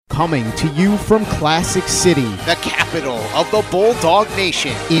Coming to you from Classic City, the capital of the Bulldog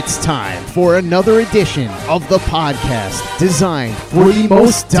Nation. It's time for another edition of the podcast designed for the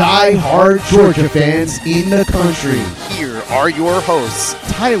most die-hard Georgia fans in the country. Here are your hosts,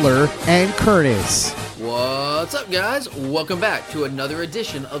 Tyler and Curtis. What's up, guys? Welcome back to another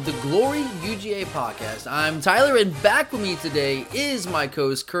edition of the Glory UGA podcast. I'm Tyler, and back with me today is my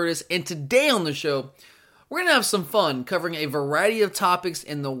co-host Curtis, and today on the show, we're going to have some fun covering a variety of topics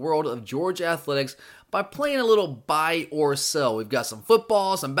in the world of Georgia athletics by playing a little buy or sell. We've got some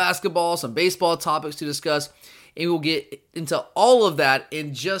football, some basketball, some baseball topics to discuss, and we'll get into all of that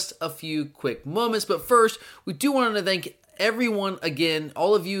in just a few quick moments. But first, we do want to thank everyone again,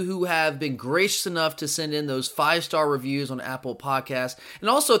 all of you who have been gracious enough to send in those 5-star reviews on Apple Podcasts, and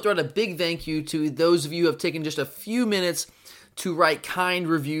also throw out a big thank you to those of you who have taken just a few minutes to write kind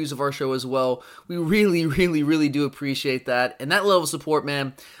reviews of our show as well. We really do appreciate that. And that level of support,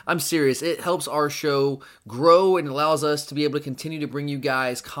 man, I'm serious. It helps our show grow and allows us to be able to continue to bring you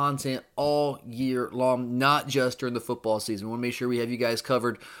guys content all year long, not just during the football season. We want to make sure we have you guys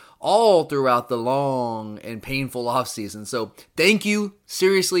covered all throughout the long and painful off season. So thank you,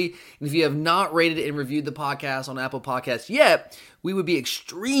 seriously. And if you have not rated and reviewed the podcast on Apple Podcasts yet, we would be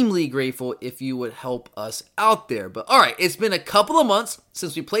extremely grateful if you would help us out there. But all right, it's been a couple of months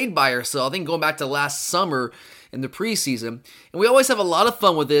since we played Buy or Sell. I think going back to last summer in the preseason. And we always have a lot of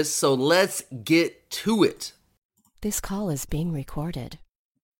fun with this, so let's get to it. This call is being recorded.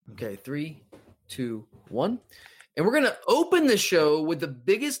 Okay, 3, 2, 1. And we're going to open the show with the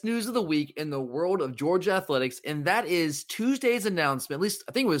biggest news of the week in the world of Georgia athletics, and that is Tuesday's announcement. At least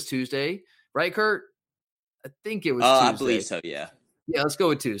I think it was Tuesday, right, Kurt? I think it was Tuesday. I believe so, yeah. Yeah, let's go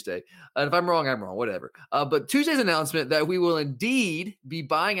with Tuesday. And if I'm wrong, whatever. But Tuesday's announcement that we will indeed be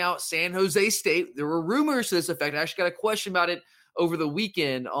buying out San Jose State. There were rumors to this effect. I actually got a question about it over the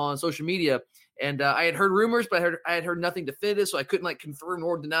weekend on social media. And I had heard rumors, but I had heard nothing definitive, so I couldn't confirm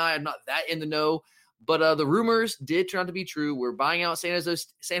or deny. I'm not that in the know. But the rumors did turn out to be true. We're buying out San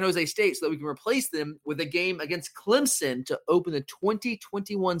Jose State so that we can replace them with a game against Clemson to open the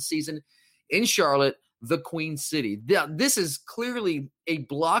 2021 season in Charlotte, the Queen City. This is clearly a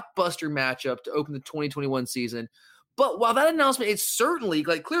blockbuster matchup to open the 2021 season. But while that announcement, it certainly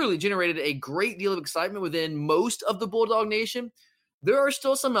clearly generated a great deal of excitement within most of the Bulldog Nation, there are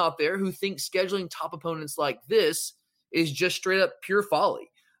still some out there who think scheduling top opponents like this is just straight up pure folly.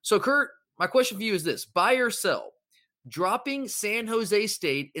 So, Kurt, my question for you is this: buy or sell? Dropping San Jose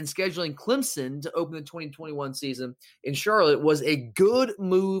State and scheduling Clemson to open the 2021 season in Charlotte was a good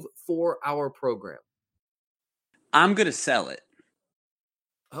move for our program. I'm going to sell it.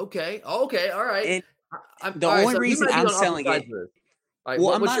 Okay, all right. The only reason I'm selling it, I'm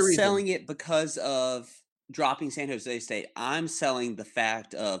not selling it because of dropping San Jose State. I'm selling the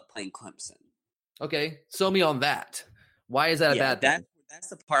fact of playing Clemson. Okay, sell me on that. Why is that a bad thing? That's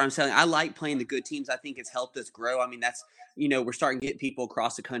the part I'm selling. I like playing the good teams. I think it's helped us grow. I mean, that's, we're starting to get people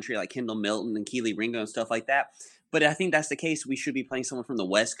across the country like Kendall Milton and Keely Ringo and stuff like that. But I think that's the case. We should be playing someone from the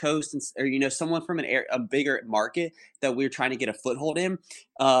West Coast or someone from a bigger market that we're trying to get a foothold in.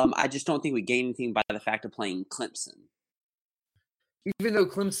 I just don't think we gain anything by the fact of playing Clemson. Even though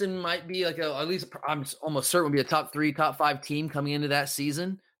Clemson might be at least I'm almost certain would be a top 3, top 5 team coming into that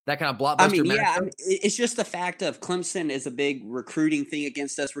season. That kind of blockbuster matchup. It's just the fact of Clemson is a big recruiting thing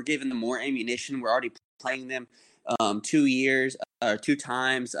against us. We're giving them more ammunition. We're already playing them 2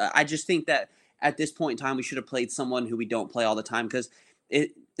 times. I just think that at this point in time, we should have played someone who we don't play all the time because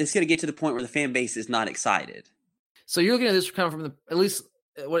it's going to get to the point where the fan base is not excited. So you're looking at this kind of at least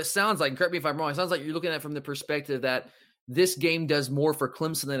what it sounds like, and correct me if I'm wrong, it sounds like you're looking at it from the perspective that this game does more for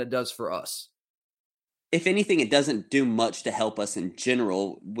Clemson than it does for us. If anything, it doesn't do much to help us in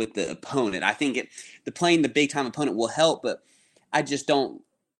general with the opponent. I think playing the big-time opponent will help, but I just don't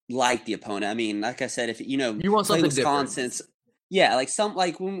like the opponent. I mean, like I said, if you want something Wisconsin's different. Yeah,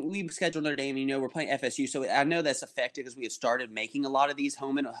 when we scheduled Notre Dame, we're playing FSU, so I know that's effective because we have started making a lot of these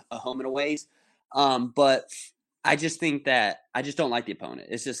home and aways. But I just think that I just don't like the opponent.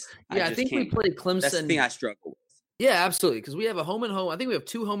 It's just I think we played Clemson. That's the thing I struggle with. Yeah, absolutely. Because we have a home and home. I think we have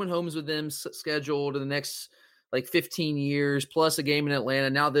 2 home and homes with them scheduled in the next 15 years, plus a game in Atlanta.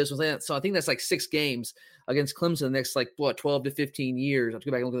 Now this was that. So I think that's 6 games against Clemson in the next 12 to 15 years. I have to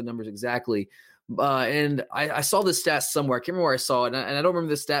go back and look at the numbers exactly. And I saw this stat somewhere. I can't remember where I saw it, and I don't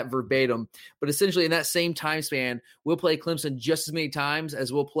remember the stat verbatim. But essentially, in that same time span, we'll play Clemson just as many times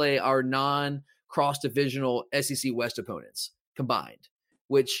as we'll play our non-cross-divisional SEC West opponents combined,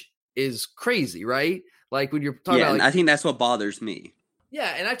 which is crazy, right? When you're talking about, I think that's what bothers me.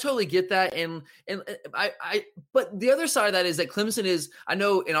 Yeah, and I totally get that, and but the other side of that is that Clemson is. I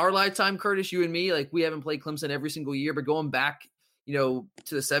know in our lifetime, Curtis, you and me, like we haven't played Clemson every single year, but going back, to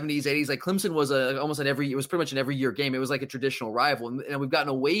the 70s, 80s, like Clemson was almost it was pretty much an every year game. It was like a traditional rival, and we've gotten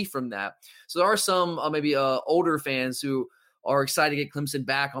away from that. So there are some maybe older fans who are excited to get Clemson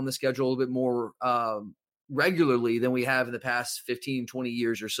back on the schedule a little bit more regularly than we have in the past 15, 20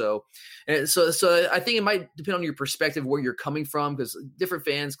 years or so. And so I think it might depend on your perspective, where you're coming from, because different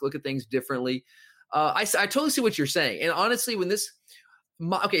fans look at things differently. I totally see what you're saying. And honestly,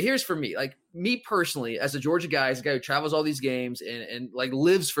 here's for me, like me personally, as a Georgia guy, as a guy who travels all these games and like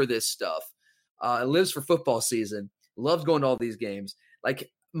lives for this stuff, lives for football season, loves going to all these games. Like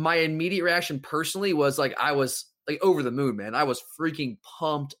my immediate reaction personally was like, I was like over the moon, man. I was freaking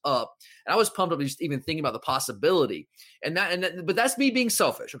pumped up, and I was pumped up just even thinking about the possibility. But that's me being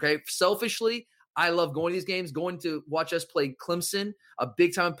selfish. Okay. Selfishly, I love going to these games, going to watch us play Clemson, a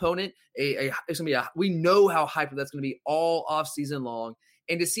big time opponent. It's gonna be we know how hyped that's going to be all off season long,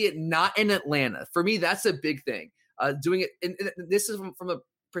 and to see it not in Atlanta, for me, that's a big thing. Doing it, and this is from a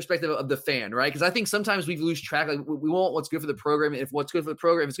perspective of the fan, right? Because I think sometimes we lose track. Like we want what's good for the program. If what's good for the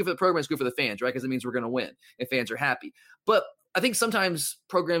program, if it's good for the program, it's good for the fans, right? Because it means we're going to win and fans are happy. But I think sometimes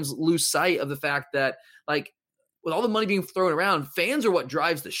programs lose sight of the fact that, like, with all the money being thrown around, fans are what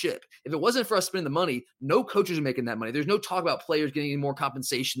drives the ship. If it wasn't for us spending the money, no coaches are making that money. There's no talk about players getting any more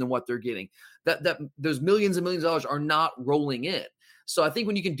compensation than what they're getting. That those millions and millions of dollars are not rolling in. So I think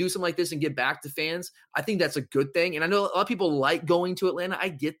when you can do something like this and get back to fans, I think that's a good thing. And I know a lot of people like going to Atlanta. I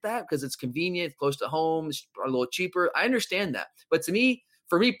get that because it's convenient, it's close to home, it's a little cheaper. I understand that. But for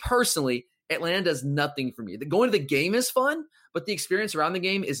me personally, Atlanta does nothing for me. Going to the game is fun, but the experience around the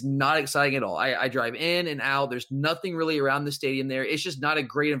game is not exciting at all. I drive in and out. There's nothing really around the stadium there. It's just not a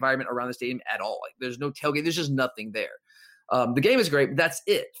great environment around the stadium at all. Like there's no tailgate. There's just nothing there. The game is great, but that's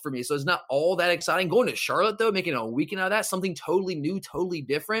it for me. So it's not all that exciting. Going to Charlotte, though, making a weekend out of that, something totally new, totally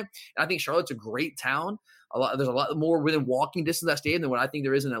different. And I think Charlotte's a great town. There's a lot more within walking distance of that stadium than what I think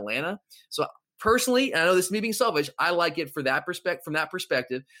there is in Atlanta. So personally, and I know this is me being selfish, I like it from that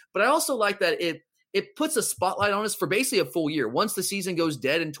perspective. But I also like that it puts a spotlight on us for basically a full year. Once the season goes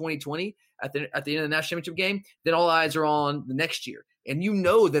dead in 2020 at the end of the national championship game, then all eyes are on the next year. And you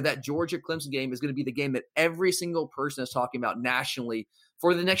know that Georgia Clemson game is going to be the game that every single person is talking about nationally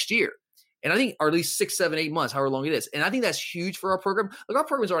for the next year. And I think, or at least 6, 7, 8 months, however long it is. And I think that's huge for our program. Like our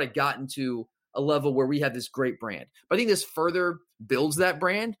program's already gotten to a level where we have this great brand. But I think this further builds that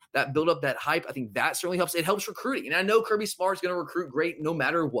brand, that build up that hype. I think that certainly helps. It helps recruiting. And I know Kirby Smart's going to recruit great no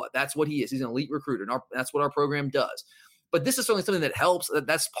matter what. That's what he is. He's an elite recruiter. And that's what our program does. But this is certainly something that helps.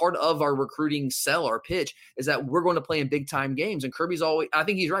 That's part of our recruiting sell, our pitch, is that we're going to play in big-time games. And Kirby's always – I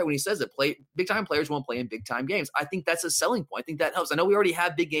think he's right when he says that big-time players want to play in big-time games. I think that's a selling point. I think that helps. I know we already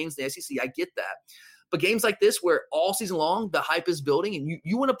have big games in the SEC. I get that. But games like this where all season long the hype is building and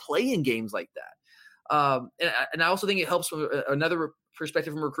you want to play in games like that. And I also think it helps from another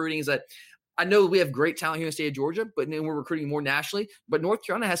perspective from recruiting is that I know we have great talent here in the state of Georgia, but then we're recruiting more nationally. But North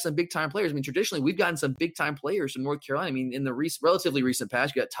Carolina has some big-time players. I mean, traditionally, we've gotten some big-time players from North Carolina. I mean, in the relatively recent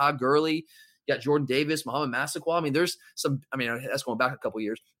past, you got Todd Gurley, you got Jordan Davis, Muhammad Massaquoi. I mean, there's some – I mean, that's going back a couple of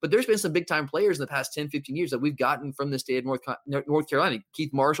years. But there's been some big-time players in the past 10, 15 years that we've gotten from the state of North Carolina.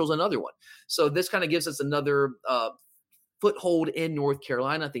 Keith Marshall's another one. So this kind of gives us another foothold in North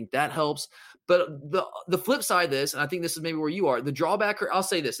Carolina. I think that helps. But the flip side of this, and I think this is maybe where you are, the drawback – I'll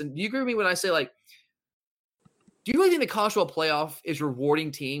say this, and do you agree with me when I say, like, do you really think the college football playoff is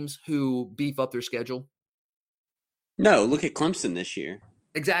rewarding teams who beef up their schedule? No, look at Clemson this year.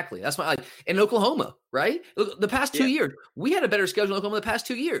 Exactly. That's my in Oklahoma, right? Look, the past 2 years, we had a better schedule in Oklahoma the past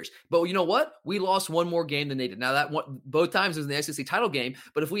 2 years. But you know what? We lost one more game than they did. Now that both times was in the SEC title game.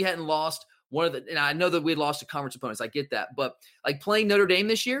 But if we hadn't lost one of the, and I know that we had lost to conference opponents, I get that. But like playing Notre Dame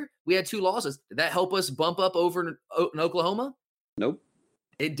this year, we had 2 losses. Did that help us bump up over in Oklahoma? Nope,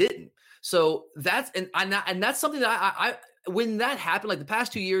 it didn't. So that's and that's something that I when that happened, like the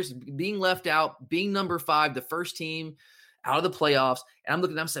past 2 years, being left out, being number 5, the first team out of the playoffs, and I'm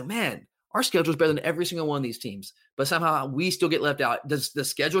looking at them saying, man, our schedule is better than every single one of these teams, but somehow we still get left out. Does the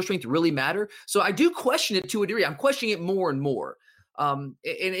schedule strength really matter? So I do question it to a degree. I'm questioning it more and more. And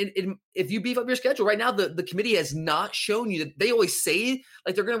if you beef up your schedule right now, the committee has not shown you that. They always say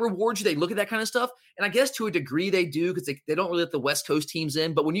like they're going to reward you. They look at that kind of stuff. And I guess to a degree they do because they don't really let the West Coast teams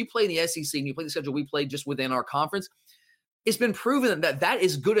in. But when you play in the SEC and you play the schedule we played just within our conference, it's been proven that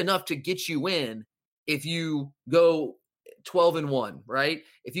is good enough to get you in if you go 12-1, right?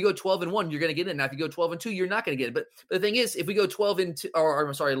 If you go 12-1, you're going to get in. Now, if you go 12-2, you're not going to get it. But the thing is, if we go 12-2, or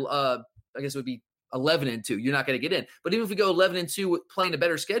I'm sorry, I guess it would be 11-2, you're not going to get in. But even if we go 11-2 with playing a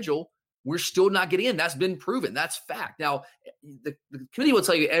better schedule, we're still not getting in. That's been proven. That's fact. Now, the committee will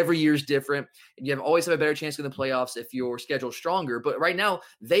tell you every year is different, and you always have a better chance in the playoffs if your schedule's stronger. But right now,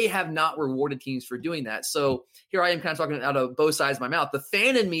 they have not rewarded teams for doing that. So here I am kind of talking out of both sides of my mouth. The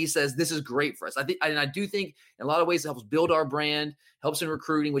fan in me says this is great for us. I do think in a lot of ways it helps build our brand, helps in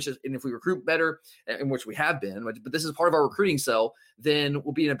recruiting, and if we recruit better, in which we have been, but this is part of our recruiting cell, then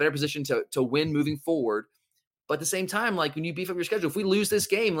we'll be in a better position to win moving forward. But at the same time, like when you beef up your schedule, if we lose this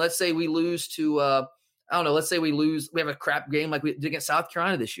game, let's say we lose to, let's say we have a crap game like we did against South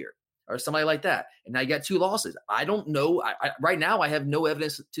Carolina this year or somebody like that. And now you got 2 losses. I don't know. Right now, I have no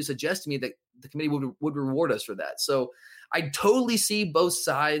evidence to suggest to me that the committee would reward us for that. So I totally see both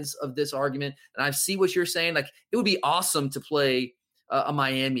sides of this argument. And I see what you're saying. Like it would be awesome to play a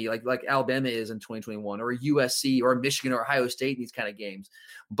Miami like Alabama is in 2021, or a USC or a Michigan or Ohio State in these kind of games.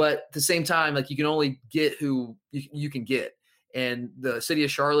 But at the same time, like you can only get who you can get. And the city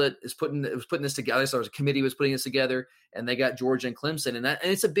of Charlotte was putting this together. So a committee was putting this together, and they got Georgia and Clemson, and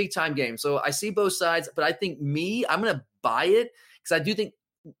it's a big time game. So I see both sides, but I think I'm going to buy it because I do think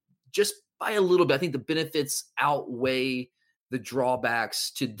just by a little bit, I think the benefits outweigh the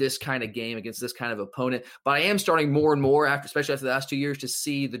drawbacks to this kind of game against this kind of opponent. But I am starting more and more especially after the last 2 years, to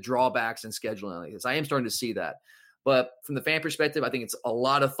see the drawbacks in scheduling like this. I am starting to see that. But from the fan perspective, I think it's a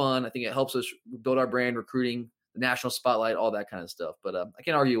lot of fun. I think it helps us build our brand, recruiting, the national spotlight, all that kind of stuff. But I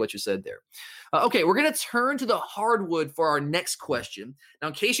can't argue what you said there. Okay, we're going to turn to the hardwood for our next question. Now,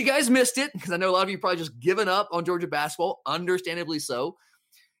 in case you guys missed it, because I know a lot of you probably just given up on Georgia basketball, understandably so,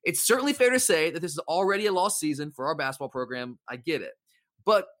 it's certainly fair to say that this is already a lost season for our basketball program. I get it.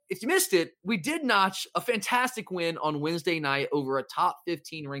 But if you missed it, we did notch a fantastic win on Wednesday night over a top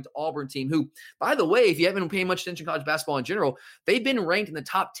 15 ranked Auburn team who, by the way, if you haven't been paying much attention to college basketball in general, they've been ranked in the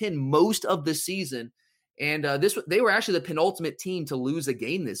top 10 most of the season. And they were actually the penultimate team to lose a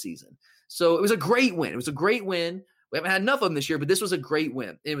game this season. So it was a great win. It was a great win. We haven't had enough of them this year, but this was a great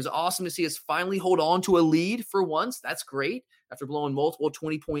win. It was awesome to see us finally hold on to a lead for once. That's great after blowing multiple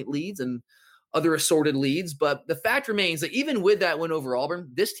 20-point leads and other assorted leads. But the fact remains that even with that win over Auburn,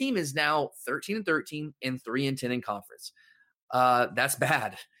 this team is now 13-13 and 3-10 in conference. That's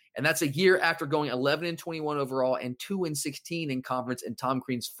bad. And that's a year after going 11-21 overall and 2-16 in conference in Tom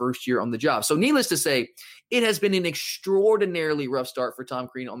Crean's first year on the job. So needless to say, it has been an extraordinarily rough start for Tom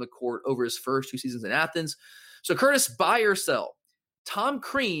Crean on the court over his first 2 seasons in Athens. So Curtis, buy or sell? Tom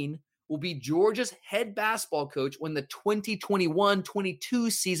Crean will be Georgia's head basketball coach when the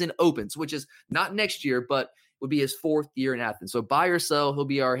 2021-22 season opens, which is not next year, but would be his 4th year in Athens. So buy or sell, he'll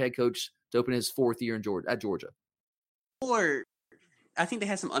be our head coach to open his 4th year at Georgia. Or I think they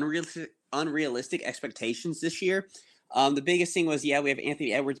had some unrealistic expectations this year. The biggest thing was, we have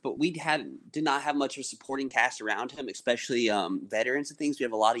Anthony Edwards, but we did not have much of a supporting cast around him, especially veterans and things. We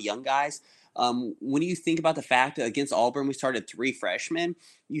have a lot of young guys. When you think about the fact that against Auburn, we started 3 freshmen,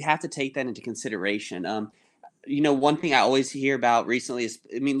 you have to take that into consideration. One thing I always hear about recently is,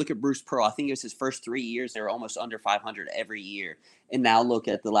 look at Bruce Pearl. I think it was his first 3 years. They were almost under 500 every year. And now look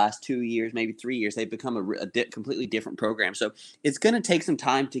at the last 2 years, maybe 3 years, they've become a completely different program. So it's going to take some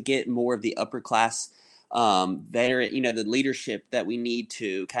time to get more of the upper class the leadership that we need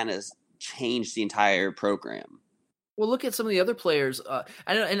to kind of change the entire program. Well, look at some of the other players.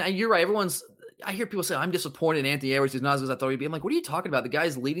 And you're right. I hear people say, I'm disappointed in Anthony Edwards. He's not as good as I thought he'd be. I'm like, what are you talking about? The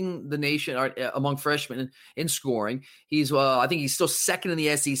guy's leading the nation among freshmen in scoring. I think he's still second in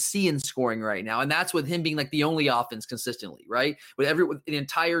the SEC in scoring right now. And that's with him being like the only offense consistently, right? With the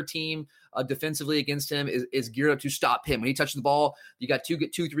entire team defensively against him is geared up to stop him. When he touches the ball, you got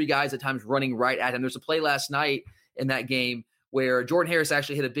 2-3 guys at times running right at him. There's a play last night in that game where Jordan Harris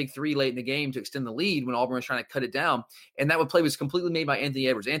actually hit a big 3 late in the game to extend the lead when Auburn was trying to cut it down. And that play was completely made by Anthony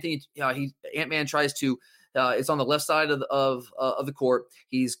Edwards. Ant-Man tries to, it's on the left side of the court.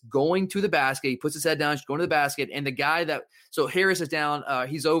 He's going to the basket. He puts his head down. He's going to the basket. And the guy so Harris is down.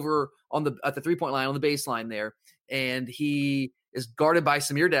 He's over at the 3-point line on the baseline there. And he is guarded by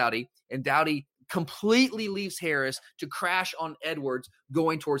Samir Dowdy. And Dowdy completely leaves Harris to crash on Edwards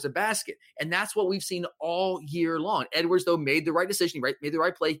going towards the basket. And that's what we've seen all year long. Edwards, though, made the right decision. He made the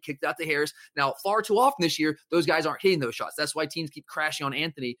right play, kicked out to Harris. Now, far too often this year, those guys aren't hitting those shots. That's why teams keep crashing on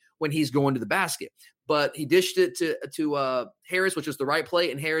Anthony when he's going to the basket. But he dished it to Harris, which was the right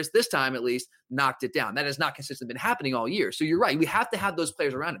play, and Harris, this time at least, knocked it down. That has not consistently been happening all year. So you're right. We have to have those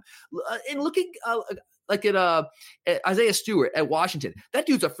players around him. And looking at Isaiah Stewart at Washington. That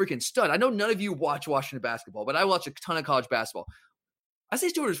dude's a freaking stud. I know none of you watch Washington basketball, but I watch a ton of college basketball.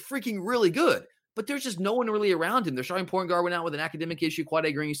 Isaiah Stewart is freaking really good. but there's just no one really around him. Their starting point guard went out with an academic issue.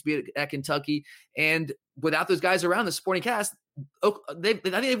 Quade Green used to be at Kentucky. And without those guys around, the supporting cast, I think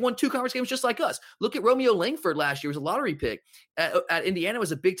they've won 2 conference games just like us. Look at Romeo Langford last year. He was a lottery pick. At Indiana,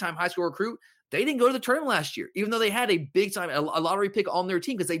 was a big-time high school recruit. They didn't go to the tournament last year, even though they had a big-time a lottery pick on their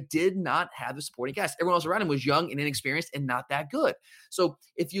team because they did not have the supporting cast. Everyone else around him was young and inexperienced and not that good. So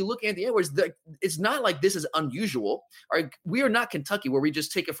if you look at Anthony Edwards, it's not like this is unusual. All right, we are not Kentucky where we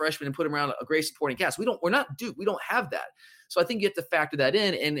just take a freshman and put him around a great supporting cast. We're not Duke. We don't have that. So I think you have to factor that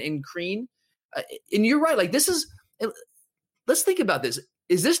in. And Crean, and you're right. Like this is. Let's think about this.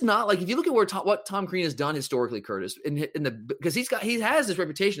 Is this not like if you look at what Tom Crean has done historically, Curtis, because he has this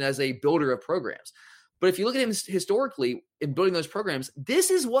reputation as a builder of programs. But if you look at him historically in building those programs,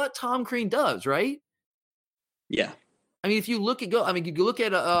 this is what Tom Crean does, right? Yeah. I mean, if you look at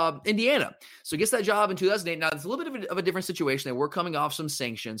Indiana, so he gets that job in 2008. Now it's a little bit of a different situation. They were coming off some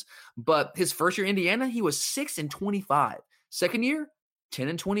sanctions, but his first year in Indiana, he was 6-25. Second year,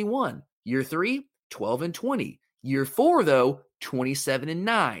 10-21. Year 3, 12-20. Year 4, though,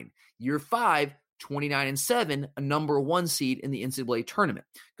 27-9. Year 5, 29-7, a number 1 seed in the NCAA tournament.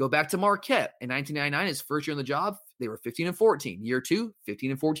 Go back to Marquette. In 1999, his first year on the job, they were 15-14. Year 2,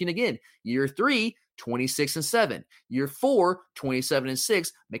 15-14 again. Year 3, 26-7. Year 4,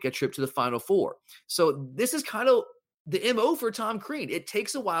 27-6, make a trip to the Final Four. So this is kind of the MO for Tom Crean. It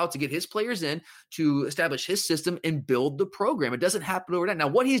takes a while to get his players in, to establish his system and build the program. It doesn't happen overnight. Now,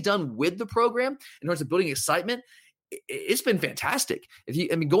 what he's done with the program in terms of building excitement, it's been fantastic.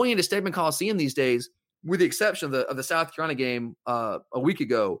 Going into Steadman Coliseum these days, with the exception of the South Carolina game a week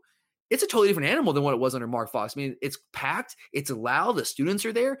ago, it's a totally different animal than what it was under Mark Fox. I mean, it's packed, it's loud, the students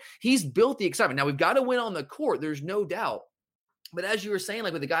are there. He's built the excitement. Now, we've got to win on the court, there's no doubt. But as you were saying,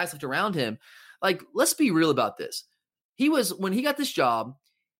 like with the guys left around him, like let's be real about this. When he got this job,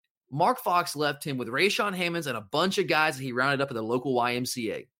 Mark Fox left him with Rayshawn Hammonds and a bunch of guys that he rounded up at the local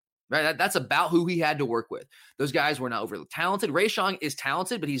YMCA. Right? That's about who he had to work with. Those guys were not overly talented. Rayshawn is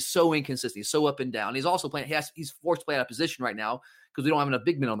talented, but he's so inconsistent. He's so up and down. He's also playing. He's forced to play out of position right now because we don't have enough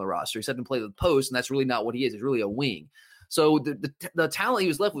big men on the roster. He's had to play the post, and that's really not what he is. He's really a wing. So the talent he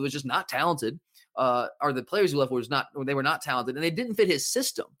was left with was just not talented. Or the players who left they were not talented, and they didn't fit his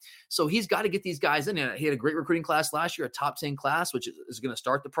system. So he's got to get these guys in. And he had a great recruiting class last year, a top 10 class, which is going to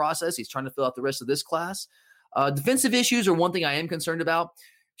start the process. He's trying to fill out the rest of this class. Defensive issues are one thing I am concerned about.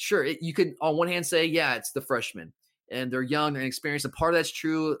 Sure, you could on one hand say, yeah, it's the freshmen and they're young and experienced. And part of that's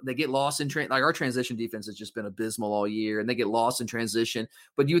true. They get lost in like our transition defense has just been abysmal all year, and they get lost in transition.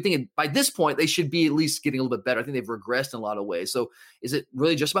 But you would think by this point they should be at least getting a little bit better. I think they've regressed in a lot of ways. So is it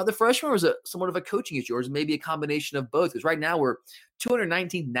really just about the freshmen, or is it somewhat of a coaching issue, or is it maybe a combination of both? Because right now we're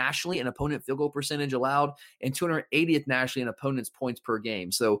 219th nationally in opponent field goal percentage allowed and 280th nationally in opponents points per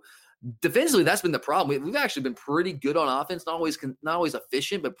game. So defensively, that's been the problem. We've actually been pretty good on offense, not always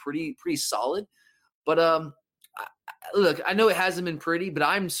efficient, but pretty solid. But look, I know it hasn't been pretty, but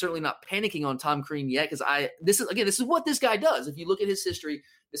I'm certainly not panicking on Tom Crean yet because this is what this guy does. If you look at his history,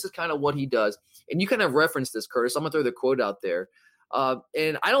 this is kind of what he does. And you kind of referenced this, Curtis. I'm gonna throw the quote out there,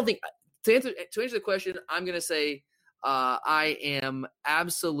 and I don't think to answer the question, I'm gonna say I am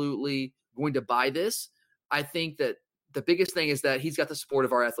absolutely going to buy this. I think that the biggest thing is that he's got the support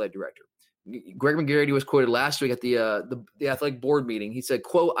of our athletic director. Greg McGarity was quoted last week at the athletic board meeting. He said,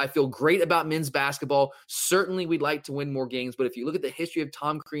 quote, "I feel great about men's basketball. Certainly we'd like to win more games. But if you look at the history of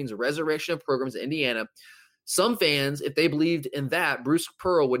Tom Crean's resurrection of programs at Indiana, some fans, if they believed in that, Bruce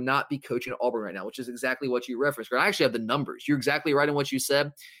Pearl would not be coaching at Auburn right now," which is exactly what you referenced. I actually have the numbers. You're exactly right in what you said.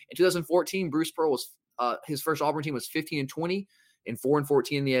 In 2014, Bruce Pearl was his first Auburn team was 15-20. And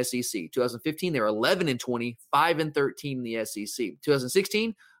 4-14 in the SEC. 2015, they were 11-20, 5-13 in the SEC.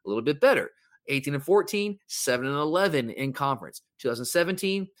 2016, a little bit better. 18-14, 7-11 in conference.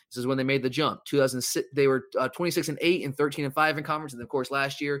 2017, this is when they made the jump. 2006, they were 26-8 and 13-5 in conference. And of course,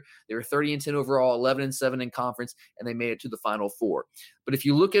 last year they were 30-10 overall, 11-7 in conference, and they made it to the Final Four. But if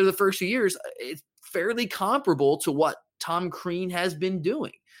you look at the first few years, it's fairly comparable to what Tom Crean has been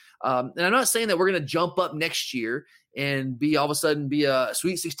doing. And I'm not saying that we're going to jump up next year and all of a sudden be a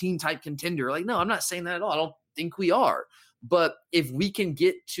Sweet 16 type contender. Like, no, I'm not saying that at all. I don't think we are. But if we can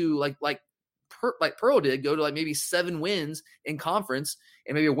get to like Pearl did, go to like maybe 7 wins in conference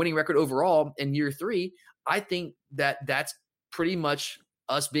and maybe a winning record overall in year 3, I think that that's pretty much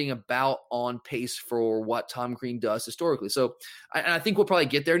us being about on pace for what Tom Crean does historically. So I think we'll probably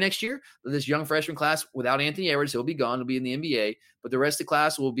get there next year. This young freshman class without Anthony Edwards, he'll be gone. He'll be in the NBA. But the rest of the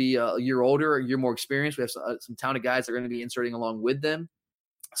class will be a year older, a year more experienced. We have some talented guys that are going to be inserting along with them.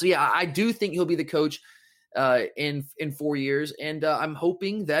 So, yeah, I do think he'll be the coach in 4 years, and I'm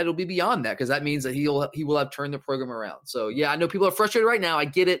hoping that it'll be beyond that because that means that he will have turned the program around. So yeah, I know people are frustrated right now. I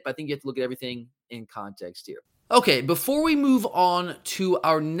get it, but I think you have to look at everything in context here. Okay, before we move on to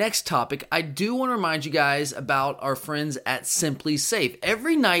our next topic, I do want to remind you guys about our friends at Simply Safe.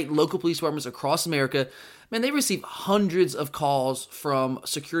 Every night, local police departments across America, man, they receive hundreds of calls from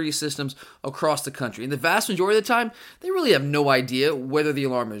security systems across the country. And the vast majority of the time, they really have no idea whether the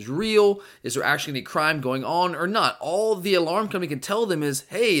alarm is real, is there actually any crime going on or not. All the alarm company can tell them is,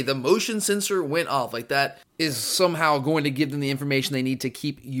 hey, the motion sensor went off. Like that is somehow going to give them the information they need to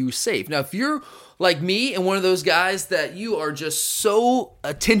keep you safe. Now, if you're like me and one of those guys that you are just so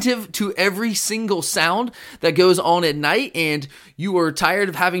attentive to every single sound that goes on at night and you are tired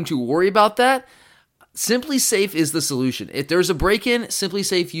of having to worry about that, Simply Safe is the solution. If there's a break-in, Simply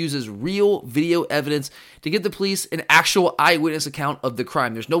Safe uses real video evidence to give the police an actual eyewitness account of the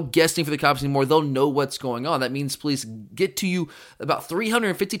crime. There's no guessing for the cops anymore. They'll know what's going on. That means police get to you about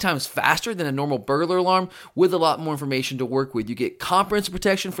 350 times faster than a normal burglar alarm with a lot more information to work with. You get comprehensive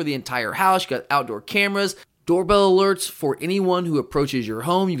protection for the entire house. You got outdoor cameras, doorbell alerts for anyone who approaches your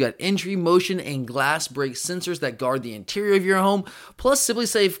home. You've got entry, motion, and glass break sensors that guard the interior of your home. Plus, Simply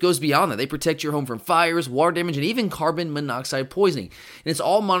Safe goes beyond that. They protect your home from fires, water damage, and even carbon monoxide poisoning. And it's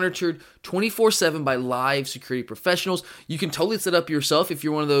all monitored 24/7 by live security professionals. You can totally set up yourself if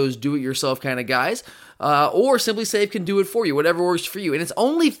you're one of those do-it-yourself kind of guys. Or Simply Safe can do it for you, whatever works for you. And it's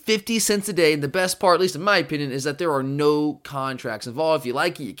only 50 cents a day. And the best part, at least in my opinion, is that there are no contracts involved. If you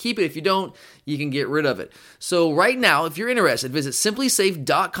like it, you keep it. If you don't, you can get rid of it. So right now, if you're interested, visit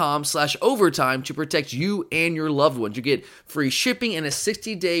simplysafe.com/overtime to protect you and your loved ones. You get free shipping and a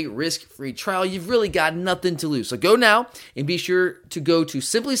 60-day risk-free trial. You've really got nothing to lose. So go now and be sure to go to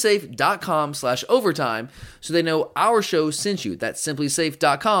simplysafe.com/overtime so they know our show sent you. That's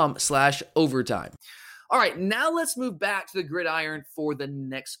simplysafe.com/overtime. All right, now let's move back to the gridiron for the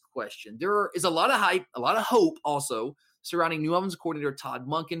next question. There is a lot of hype, a lot of hope also surrounding new offensive coordinator Todd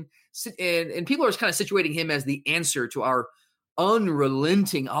Monken, and people are kind of situating him as the answer to our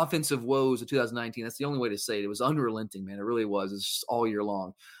unrelenting offensive woes of 2019. That's the only way to say it. It was unrelenting, man. It really was. It's just all year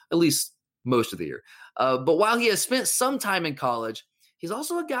long, at least most of the year. But while he has spent some time in college, he's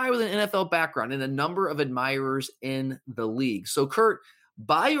also a guy with an NFL background and a number of admirers in the league. So, Kurt,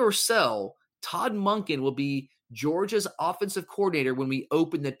 buy or sell, Todd Monken will be Georgia's offensive coordinator when we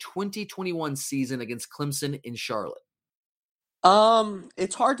open the 2021 season against Clemson in Charlotte.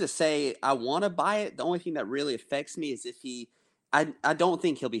 It's hard to say. I want to buy it. The only thing that really affects me is if I don't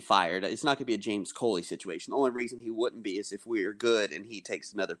think he'll be fired. It's not going to be a James Coley situation. The only reason he wouldn't be is if we are good and he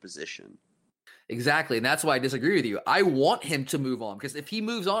takes another position. Exactly, and that's why I disagree with you. I want him to move on because if he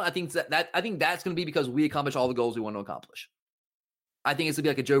moves on, I think that's going to be because we accomplish all the goals we want to accomplish. I think it's going to be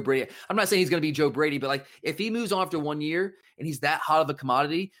like a Joe Brady. I'm not saying he's going to be Joe Brady, but like if he moves on after 1 year and he's that hot of a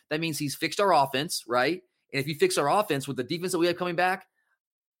commodity, that means he's fixed our offense, right? And if you fix our offense with the defense that we have coming back,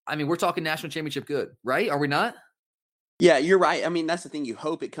 I mean, we're talking national championship good, right? Are we not? Yeah, you're right. I mean, that's the thing. You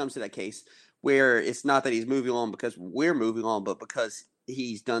hope it comes to that case where it's not that he's moving on because we're moving on, but because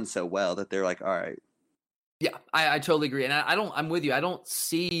he's done so well that they're like, all right. Yeah, I totally agree. And I'm with you. I don't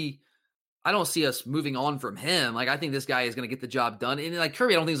see us moving on from him. Like, I think this guy is going to get the job done. And like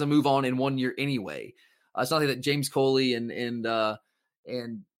Kirby, I don't think he's going to move on in 1 year anyway. It's not like that James Coley and our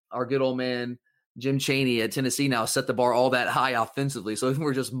good old man Jim Chaney at Tennessee now set the bar all that high offensively. So if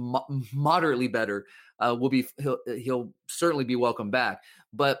we're just moderately better, he'll certainly be welcome back.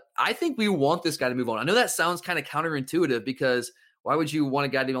 But I think we want this guy to move on. I know that sounds kind of counterintuitive because why would you want a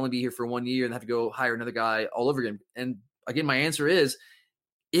guy to only be here for 1 year and have to go hire another guy all over again? And again, my answer is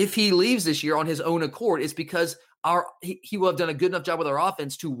if he leaves this year on his own accord, it's because he will have done a good enough job with our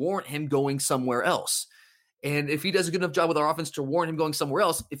offense to warrant him going somewhere else. And if he does a good enough job with our offense to warrant him going somewhere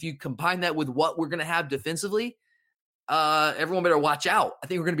else, if you combine that with what we're going to have defensively, everyone better watch out. I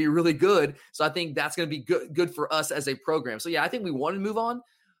think we're going to be really good. So I think that's going to be good for us as a program. So yeah, I think we want to move on.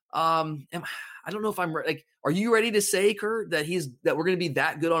 I don't know if I'm like, are you ready to say, Kurt, that we're going to be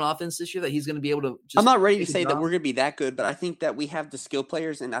that good on offense this year, that he's going to be able to just I'm not ready to say that we're going to be that good, but I think that we have the skill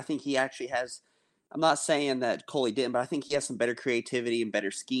players, and I think he actually has. I'm not saying that Coley didn't, but I think he has some better creativity and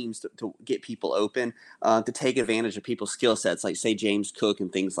better schemes to get people open, to take advantage of people's skill sets, like, say, James Cook and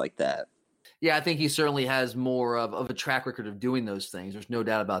things like that. Yeah, I think he certainly has more of a track record of doing those things. There's no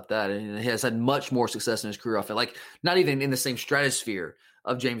doubt about that. And he has had much more success in his career, like not even in the same stratosphere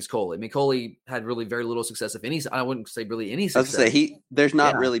of James Coley. I mean, Coley had really very little success, if any. I wouldn't say really any success. I was going to say, there's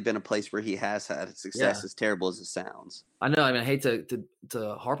not really been a place where he has had success as terrible as it sounds. I know. I mean, I hate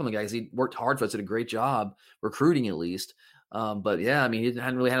to harp on the guy because he worked hard for us, did a great job recruiting at least. But yeah, I mean, he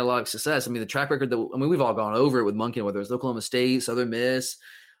hadn't really had a lot of success. I mean, the track record we've all gone over it with Monken, whether it's Oklahoma State, Southern Miss,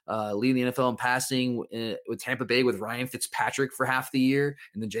 leading the NFL in passing with Tampa Bay with Ryan Fitzpatrick for half the year,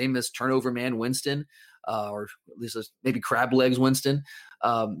 and the Jameis turnover man Winston, or at least maybe crab legs Winston.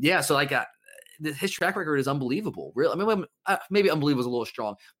 So his track record is unbelievable. Really, I mean, maybe unbelievable is a little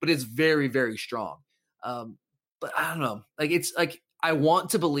strong, but it's very, very strong. But I don't know. It's like I want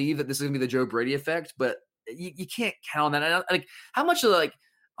to believe that this is gonna be the Joe Brady effect, but you can't count on that. Like how much of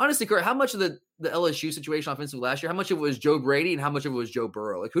honestly, Kurt, how much of the LSU situation offensively last year, how much of it was Joe Brady and how much of it was Joe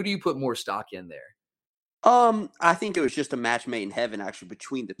Burrow? Like who do you put more stock in there? I think it was just a match made in heaven actually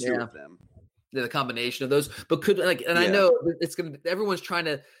between the two of them. The combination of those, but I know it's gonna. Everyone's trying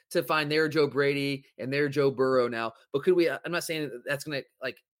to find their Joe Brady and their Joe Burrow now. But could we? I'm not saying that's gonna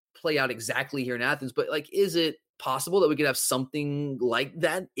play out exactly here in Athens, but is it possible that we could have something like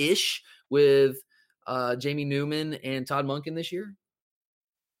that ish with Jamie Newman and Todd Monken this year?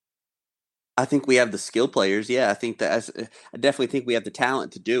 I think we have the skill players. Yeah, I definitely think we have the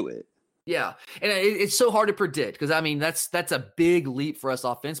talent to do it. Yeah, and it's so hard to predict because, I mean, that's a big leap for us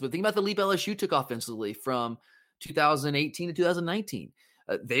offensively. Think about the leap LSU took offensively from 2018 to 2019.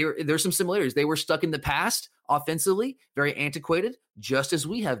 There's some similarities. They were stuck in the past offensively, very antiquated, just as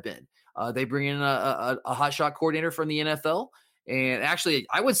we have been. They bring in a hotshot coordinator from the NFL. And actually,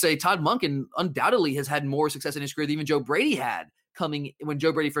 I would say Todd Monken undoubtedly has had more success in his career than even Joe Brady had coming when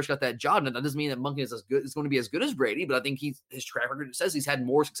Joe Brady first got that job. Now, that doesn't mean that Monken is going to be as good as Brady, but I think his track record says he's had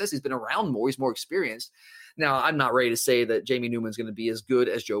more success. He's been around more. He's more experienced. Now, I'm not ready to say that Jamie Newman's going to be as good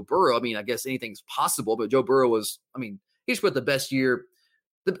as Joe Burrow. I mean, I guess anything's possible, but Joe Burrow he's put the best year,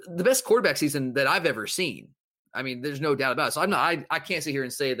 the best quarterback season that I've ever seen. I mean, there's no doubt about it. So I can't sit here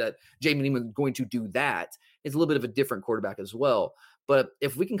and say that Jamie Newman's going to do that. It's a little bit of a different quarterback as well. But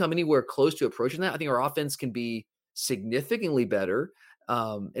if we can come anywhere close to approaching that, I think our offense can be significantly better.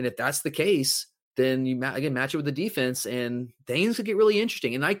 And if that's the case, then you match it with the defense and things could get really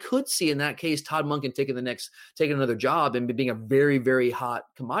interesting. And I could see in that case, Todd Monken taking another job and being a very, very hot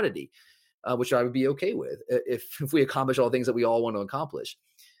commodity, which I would be okay with if we accomplish all the things that we all want to accomplish.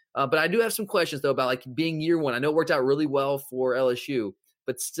 But I do have some questions though about being year one. I know it worked out really well for LSU,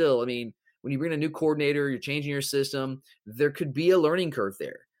 but still, I mean, when you bring in a new coordinator, you're changing your system, there could be a learning curve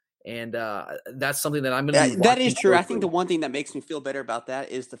there. And that's something that I'm going to be. That is true. I think the one thing that makes me feel better about that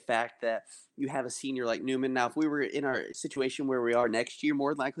is the fact that you have a senior like Newman. Now, if we were in our situation where we are next year,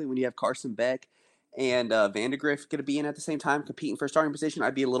 more than likely when you have Carson Beck and Vandegrift going to be in at the same time competing for a starting position,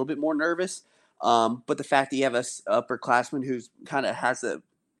 I'd be a little bit more nervous. But the fact that you have a upperclassman who's kind of has a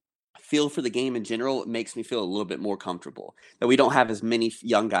feel for the game in general, it makes me feel a little bit more comfortable that we don't have as many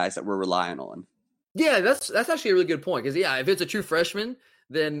young guys that we're relying on. Yeah, that's actually a really good point because if it's a true freshman,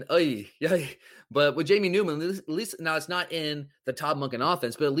 then but with Jamie Newman, at least now it's not in the Todd Monken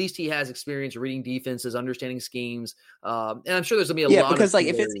offense, but at least he has experience reading defenses, understanding schemes, and I'm sure there's gonna be a lot. Because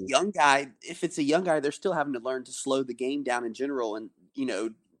if it's a young guy, they're still having to learn to slow the game down in general, and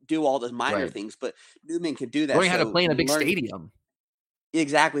do all the minor things. But Newman can do that. Learning how to play in a big stadium.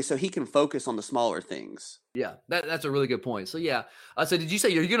 Exactly, so he can focus on the smaller things. Yeah, that's a really good point. So yeah, so did you say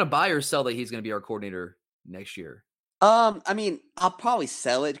you're going to buy or sell that he's going to be our coordinator next year? I mean, I'll probably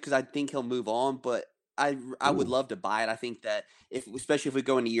sell it because I think he'll move on, but I would love to buy it. I think that especially if we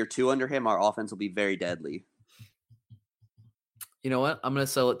go into year 2 under him, our offense will be very deadly. You know what? I'm going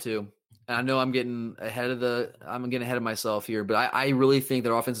to sell it too. And I know I'm getting ahead of myself here, but I really think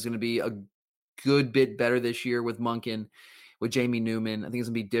that our offense is going to be a good bit better this year with Monken, with Jamie Newman. I think it's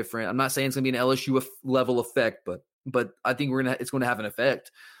going to be different. I'm not saying it's going to be an LSU level effect, but I think it's going to have an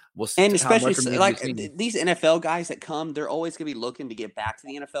effect. We'll see. And especially these NFL guys that come, they're always going to be looking to get back to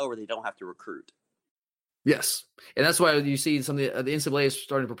the NFL where they don't have to recruit. Yes. And that's why you see some of the NCAA is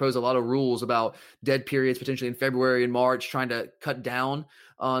starting to propose a lot of rules about dead periods potentially in February and March, trying to cut down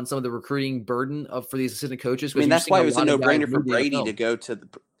on some of the recruiting burden for these assistant coaches. I mean, that's why it was a no-brainer for Brady to go to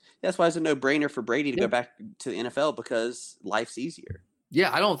that's why it's a no-brainer for Brady to go back to the NFL because life's easier. Yeah,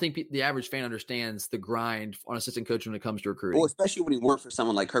 I don't think the average fan understands the grind on assistant coach when it comes to recruiting. Well, especially when you work for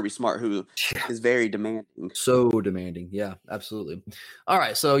someone like Kirby Smart, who is very demanding. So demanding. Yeah, absolutely. All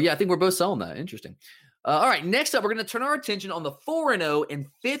right. So, I think we're both selling that. Interesting. All right. Next up, we're going to turn our attention on the 4-0 and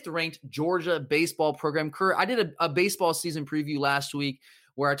 5th-ranked Georgia baseball program. Kurt, I did a baseball season preview last week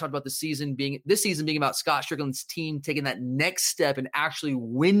where I talked about this season being about Scott Strickland's team taking that next step and actually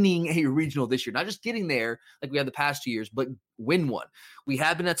winning a regional this year. Not just getting there like we had the past 2 years, but win one. We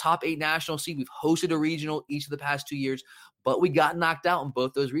have been a top 8 national seed. We've hosted a regional each of the past 2 years, but we got knocked out in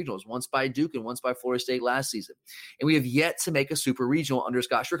both those regionals, once by Duke and once by Florida State last season. And we have yet to make a super regional under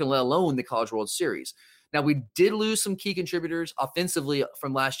Scott Strickland, let alone the College World Series. Now, we did lose some key contributors offensively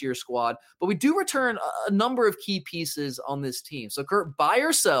from last year's squad, but we do return a number of key pieces on this team. So, Kurt, buy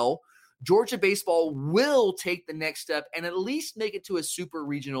or sell, Georgia baseball will take the next step and at least make it to a super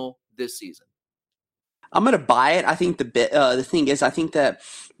regional this season. I'm going to buy it. I think the thing is, I think that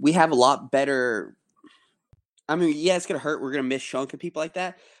we have a lot better. I mean, yeah, it's going to hurt. We're going to miss Shunk and people like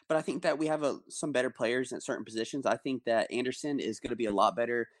that. But I think that we have some better players at certain positions. I think that Anderson is going to be a lot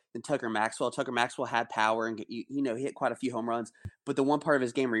better than Tucker Maxwell. Tucker Maxwell had power and, he hit quite a few home runs. But the one part of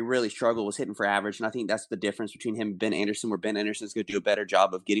his game where he really struggled was hitting for average. And I think that's the difference between him and Ben Anderson, where Ben Anderson is going to do a better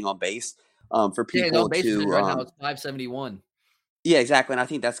job of getting on base for people to. Right now it's 571. Yeah, exactly. And I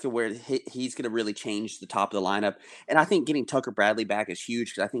think that's where he's going to really change the top of the lineup. And I think getting Tucker Bradley back is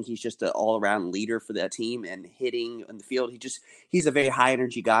huge because I think he's just an all-around leader for that team and hitting in the field. He's a very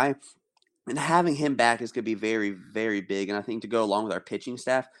high-energy guy. And having him back is going to be very, very big. And I think to go along with our pitching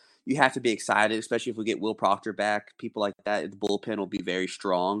staff, you have to be excited, especially if we get Will Proctor back. People like that, the bullpen will be very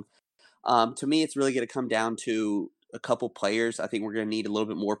strong. To me, it's really going to come down to a couple players. I think we're going to need a little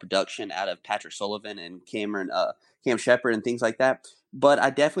bit more production out of Patrick Sullivan and Cam Shepard and things like that. But I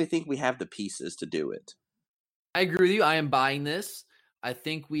definitely think we have the pieces to do it. I agree with you. I am buying this. I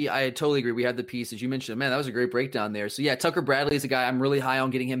totally agree. We have the pieces. You mentioned, man, that was a great breakdown there. So yeah, Tucker Bradley is a guy I'm really high on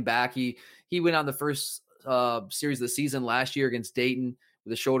getting him back. He went out in the first series of the season last year against Dayton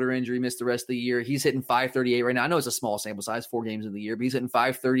with a shoulder injury, missed the rest of the year. He's hitting 538 right now. I know it's a small sample size, 4 games of the year, but he's hitting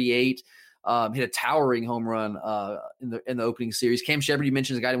 538. Hit a towering home run in the opening series. Cam Shepard, you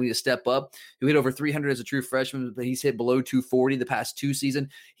mentioned, is a guy that we need to step up, who hit over 300 as a true freshman, but he's hit below 240 the past 2 seasons.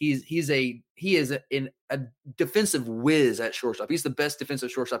 He is a defensive whiz at shortstop. He's the best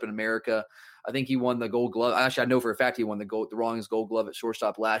defensive shortstop in America. I think he won the Gold Glove. Actually, I know for a fact he won the Rawlings Gold Glove at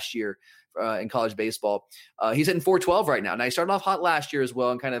shortstop last year in college baseball. He's hitting 412 right now. Now, he started off hot last year as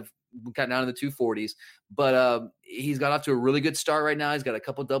well and kind of got down to the 240s, but he's got off to a really good start right now. He's got a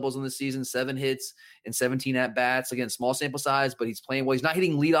couple doubles in the season, 7 hits and 17 at-bats. Again, small sample size, but he's playing well. He's not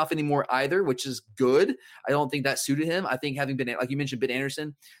hitting leadoff anymore either, which is good. I don't think that suited him. I think having been, like you mentioned, Ben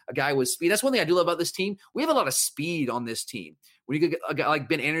Anderson, a guy with speed. That's one thing I do love about this team. We have a lot of speed on this team. When you get a guy like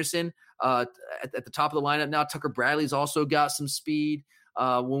Ben Anderson at the top of the lineup now, Tucker Bradley's also got some speed.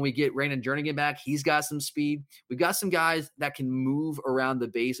 When we get Brandon Jernigan back, he's got some speed. We've got some guys that can move around the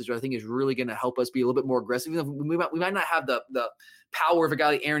bases, which I think is really going to help us be a little bit more aggressive. We might not have the power of a guy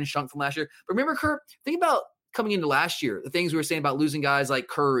like Aaron Shunk from last year. But remember, Kurt, think about coming into last year, the things we were saying about losing guys like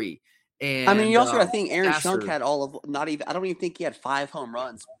Curry. And I mean, you also I think Aaron Shunk had I don't even think he had 5 home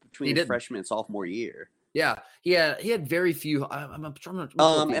runs between his freshman and sophomore year. Yeah, he had very few. I'm trying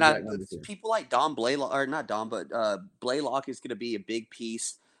to. People like Don Blaylock, or not Don, but Blaylock is going to be a big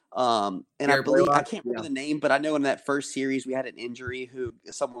piece. And I believe I can't remember the name, but I know in that first series we had an injury who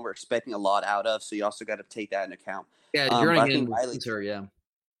someone we're expecting a lot out of. So you also got to take that into account. Yeah, Jernigan was her. Yeah.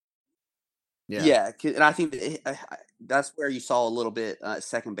 And I think that's where you saw a little bit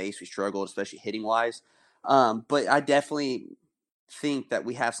second base. We struggled, especially hitting wise. But I definitely think that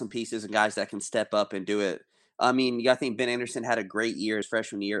we have some pieces and guys that can step up and do it. I mean, I think Ben Anderson had a great year his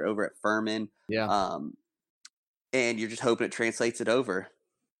freshman year over at Furman. Yeah. And you're just hoping it translates it over.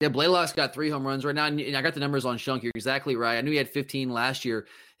 Yeah, Blaylock's got 3 home runs right now, and I got the numbers on Shunk. You're exactly right. I knew he had 15 last year.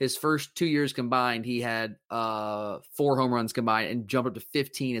 His first 2 years combined, he had 4 home runs combined and jumped up to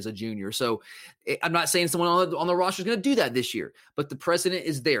 15 as a junior. So I'm not saying someone on the roster is going to do that this year, but the precedent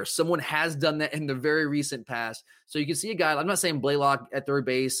is there. Someone has done that in the very recent past. So you can see a guy, I'm not saying Blaylock at third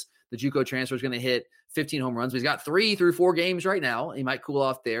base, the JUCO transfer, is going to hit 15 home runs, but he's got 3 through 4 games right now. He might cool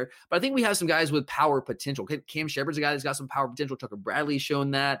off there, but I think we have some guys with power potential. Cam Shepard's a guy that's got some power potential. Tucker Bradley's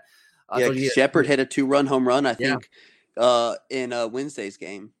shown that. Shepard hit a 2-run home run, I think, in Wednesday's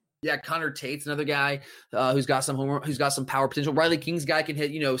game. Yeah, Connor Tate's another guy who's got some power potential. Riley King's guy can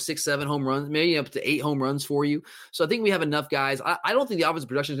hit 6-7 home runs, maybe up to 8 home runs for you. So I think we have enough guys. I don't think the offensive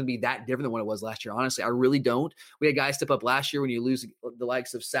production is going to be that different than what it was last year. Honestly, I really don't. We had guys step up last year when you lose the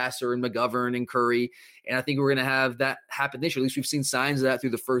likes of Sasser and McGovern and Curry, and I think we're going to have that happen this year. At least we've seen signs of that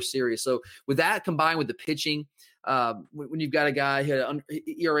through the first series. So with that combined with the pitching, when you've got a guy who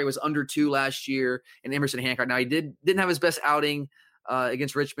ERA was under 2 last year, and Emerson Hancock. Now he didn't have his best outing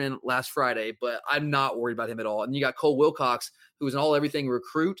against Richmond last Friday, but I'm not worried about him at all. And you got Cole Wilcox, who is an all-everything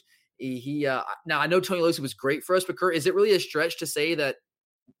recruit. Now I know Tony Losey was great for us, but Kurt, is it really a stretch to say that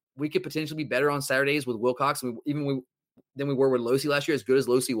we could potentially be better on Saturdays with Wilcox than we were with Losey last year, as good as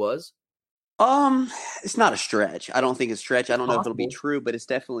Losey was? It's not a stretch. I don't think it's a stretch. I don't know if it'll be true, but it's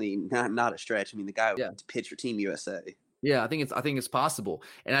definitely not a stretch. I mean, the guy pitched for Team USA. Yeah, I think it's possible,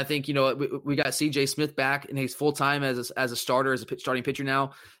 and I think we got C.J. Smith back, and he's full time as a starter, as a starting pitcher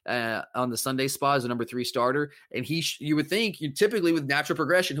now on the Sunday spot as a number 3 starter. And you would think typically with natural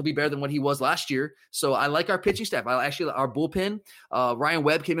progression he'll be better than what he was last year. So I like our pitching staff. Our bullpen. Ryan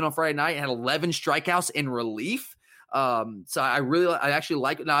Webb came in on Friday night and had 11 strikeouts in relief. So I actually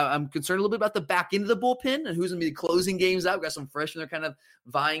like it. Now I'm concerned a little bit about the back end of the bullpen and who's going to be closing games out. We've got some freshmen that are kind of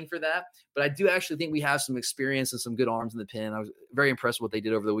vying for that, but I do actually think we have some experience and some good arms in the pen. I was very impressed with what they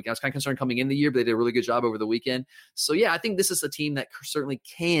did over the weekend. I was kind of concerned coming in the year, but they did a really good job over the weekend. So yeah, I think this is a team that certainly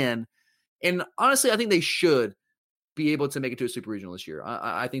can, and honestly, I think they should be able to make it to a super regional this year.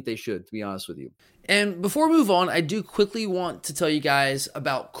 I think they should, to be honest with you. And before we move on, I do quickly want to tell you guys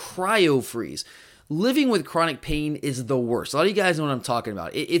about CryoFreeze. Living with chronic pain is the worst. A lot of you guys know what I'm talking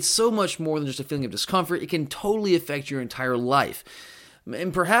about. It's so much more than just a feeling of discomfort. It can totally affect your entire life.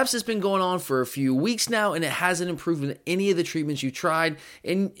 And perhaps it's been going on for a few weeks now and it hasn't improved with any of the treatments you tried,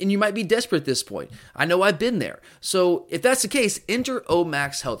 and you might be desperate at this point. I know I've been there. So if that's the case, enter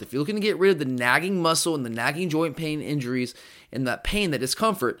Omax Health. If you're looking to get rid of the nagging muscle and the nagging joint pain injuries and that pain, that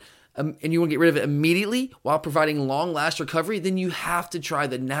discomfort, and you want to get rid of it immediately while providing long-lasting recovery, then you have to try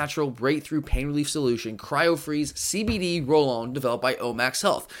the natural breakthrough pain relief solution, CryoFreeze CBD Roll-On, developed by Omax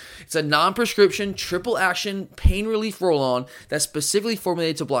Health. It's a non-prescription, triple-action pain relief roll-on that's specifically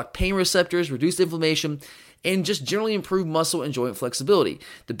formulated to block pain receptors, reduce inflammation, and just generally improve muscle and joint flexibility.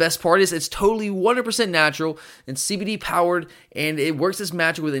 The best part is it's totally 100% natural and CBD powered, and it works as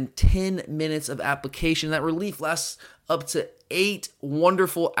magic within 10 minutes of application. That relief lasts up to 8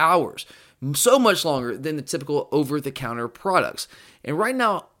 wonderful hours, so much longer than the typical over-the-counter products. And right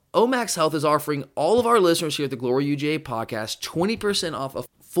now, Omax Health is offering all of our listeners here at the Glory UGA podcast 20% off a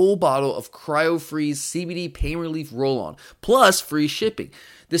full bottle of CryoFreeze CBD Pain Relief Roll-On, plus free shipping.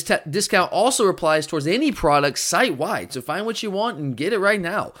 This discount also applies towards any product site-wide, so find what you want and get it right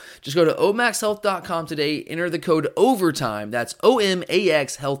now. Just go to omaxhealth.com today, enter the code OVERTIME, that's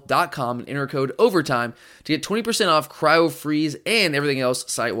OMAXhealth.com, and enter code OVERTIME to get 20% off CryoFreeze and everything else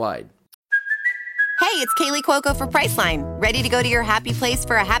site-wide. Hey, it's Kaylee Cuoco for Priceline. Ready to go to your happy place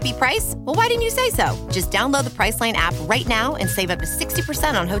for a happy price? Well, why didn't you say so? Just download the Priceline app right now and save up to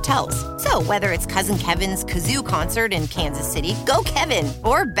 60% on hotels. So whether it's Cousin Kevin's Kazoo Concert in Kansas City, go Kevin,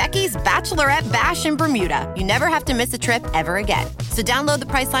 or Becky's Bachelorette Bash in Bermuda, you never have to miss a trip ever again. So download the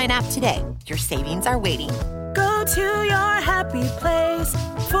Priceline app today. Your savings are waiting. Go to your happy place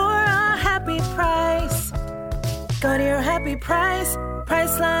for a happy price. Go to your happy price,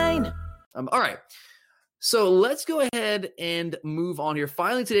 Priceline. All right. So let's go ahead and move on here.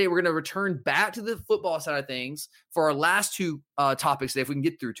 Finally, today, we're going to return back to the football side of things for our last 2 topics today, if we can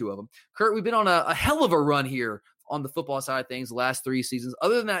get through 2 of them. Kurt, we've been on a hell of a run here on the football side of things the last 3 seasons.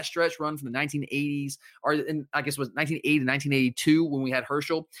 Other than that stretch run from the 1980s, or I guess it was 1980 to 1982 when we had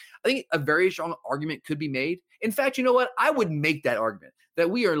Herschel, I think a very strong argument could be made. In fact, you know what? I would make that argument that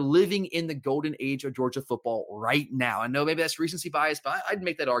we are living in the golden age of Georgia football right now. I know maybe that's recency bias, but I'd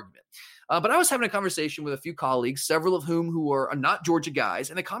make that argument. But I was having a conversation with a few colleagues, several of whom who are not Georgia guys,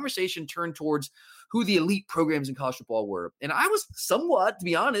 and the conversation turned towards who the elite programs in college football were. And I was somewhat, to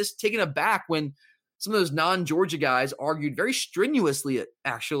be honest, taken aback when some of those non-Georgia guys argued very strenuously,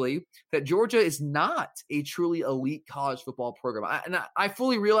 actually, that Georgia is not a truly elite college football program. I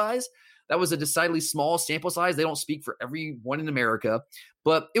fully realize that was a decidedly small sample size. They don't speak for everyone in America,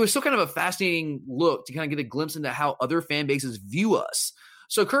 but it was still kind of a fascinating look to kind of get a glimpse into how other fan bases view us.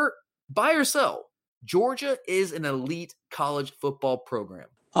 So, Kurt, buy or sell, Georgia is an elite college football program.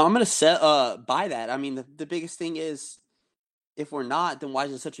 I'm going to buy that. I mean, the biggest thing is, if we're not, then why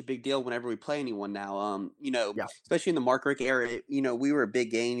is it such a big deal whenever we play anyone now? Especially in the Mark Richt era, we were a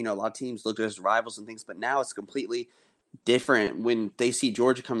big game. A lot of teams looked at us as rivals and things, but now it's completely different. When they see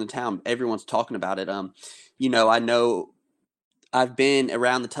Georgia come to town, everyone's talking about it. I know I've been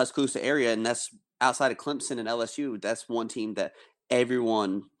around the Tuscaloosa area, and that's outside of Clemson and LSU. That's one team that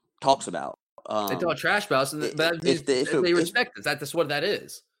everyone talks about. They talk trash about us, but they respect us. That's what that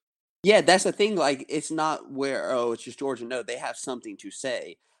is. Yeah, that's the thing. Like, it's not where, it's just Georgia. No, they have something to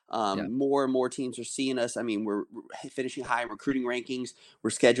say. More and more teams are seeing us. I mean, we're finishing high in recruiting rankings. We're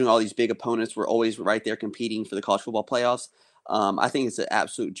scheduling all these big opponents. We're always right there competing for the college football playoffs. I think it's an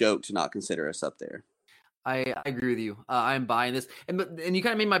absolute joke to not consider us up there. I agree with you. I'm buying this, and you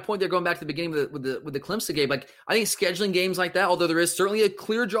kind of made my point there, going back to the beginning with the Clemson game. Like, I think scheduling games like that, although there is certainly a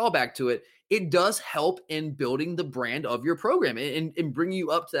clear drawback to it, it does help in building the brand of your program and bring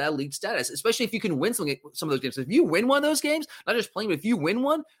you up to that elite status, especially if you can win some of those games. If you win one of those games, not just playing, but if you win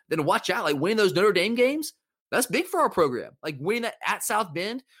one, then watch out. Like, winning those Notre Dame games, That's big for our program. Like winning that at South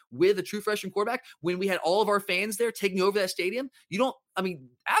Bend with a true freshman quarterback, when we had all of our fans there taking over that stadium,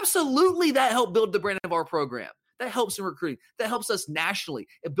 absolutely that helped build the brand of our program. That helps in recruiting. That helps us nationally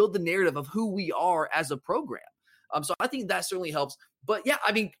and build the narrative of who we are as a program. So I think that certainly helps. But yeah,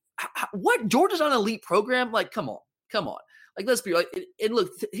 I mean, what? Georgia's not an elite program? Like, come on. Like, let's be like, and look,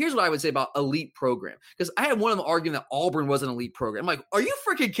 here's what I would say about elite program. Because I had one of them arguing that Auburn was an elite program. I'm like, are you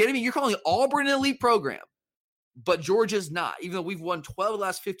freaking kidding me? You're calling Auburn an elite program? But Georgia's not, even though we've won 12 of the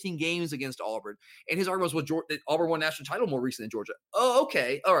last 15 games against Auburn. And his argument was that Auburn won a national title more recently than Georgia. Oh,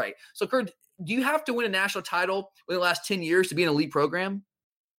 okay. All right. So, Kurt, do you have to win a national title within the last 10 years to be an elite program?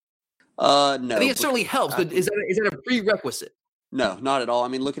 No. I think it certainly helps, but is that a prerequisite? No, not at all. I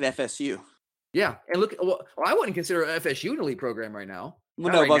mean, look at FSU. Yeah, and I wouldn't consider FSU an elite program right now.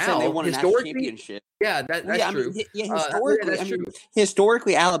 Well, no, but I'm saying they won a national championship. Yeah, that's true.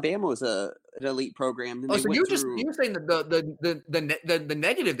 Historically, Alabama was an elite program. So you were saying the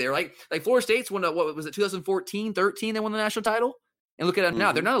negative there, like Florida State's won what was it 2014, 13? They won the national title, and look at them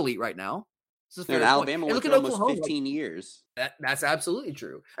now; they're not elite right now. And Alabama won for almost 15 years. That's absolutely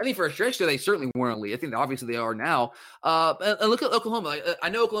true. I think for a stretch there, they certainly weren't elite. I think obviously they are now. And look at Oklahoma. I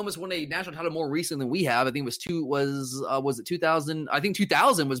know Oklahoma's won a national title more recently than we have. I think it was it 2000? I think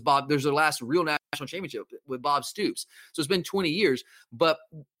 2000 was Bob. There's their last real national championship with Bob Stoops. So it's been 20 years. But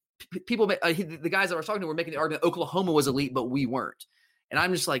people, the guys that I was talking to were making the argument that Oklahoma was elite, but we weren't. And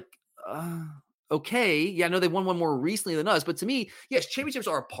I'm just like, okay, yeah, I know they won one more recently than us, but to me, yes, championships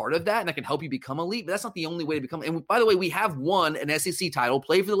are a part of that, and that can help you become elite, but that's not the only way to become. And by the way, we have won an SEC title,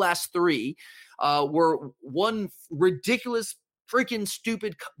 played for the last 3. We're one ridiculous, freaking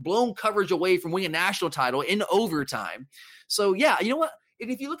stupid, blown coverage away from winning a national title in overtime. So yeah, you know what?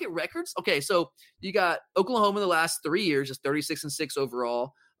 And if you look at records, okay, so you got Oklahoma in the last 3 years, just 36-6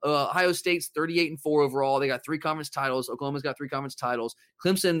 overall. Ohio State's 38-4 overall. They got 3 conference titles. Oklahoma's got 3 conference titles.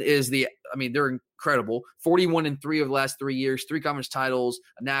 Clemson is they're incredible. 41-3 over the last 3 years, 3 conference titles,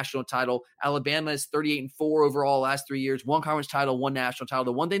 a national title. Alabama is 38-4 overall the last 3 years, 1 conference title, 1 national title.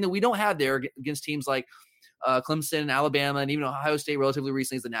 The one thing that we don't have there against teams like Clemson, Alabama, and even Ohio State relatively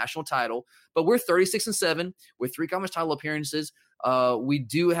recently is the national title. But we're 36-7 with 3 conference title appearances. We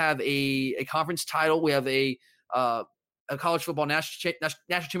do have a conference title. We have a college football national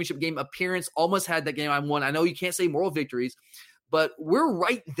championship game appearance. Almost had that game I won. I know you can't say moral victories, but we're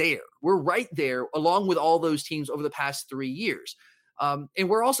right there. We're right there along with all those teams over the past 3 years. And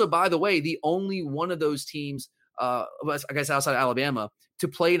we're also, by the way, the only one of those teams, I guess outside of Alabama, to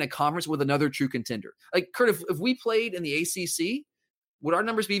play in a conference with another true contender. Like, Kurt, if we played in the ACC, would our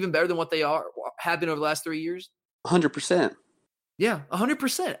numbers be even better than what they have been over the last 3 years? 100%. Yeah,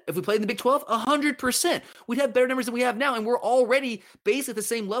 100%. If we played in the Big 12, 100%. We'd have better numbers than we have now, and we're already basically at the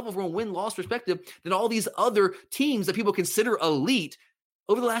same level from a win-loss perspective than all these other teams that people consider elite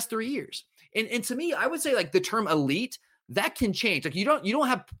over the last 3 years. And to me, I would say like the term elite, that can change. Like you don't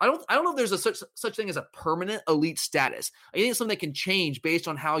have. I don't know if there's a such thing as a permanent elite status. I think it's something that can change based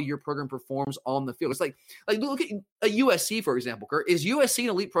on how your program performs on the field. It's like look at a USC, for example. Kurt, is USC an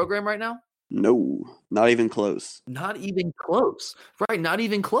elite program right now? No, not even close. Not even close. Right, not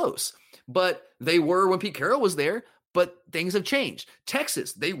even close. But they were when Pete Carroll was there, but things have changed.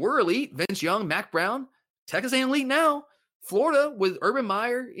 Texas, they were elite. Vince Young, Mac Brown. Texas ain't elite now. Florida with Urban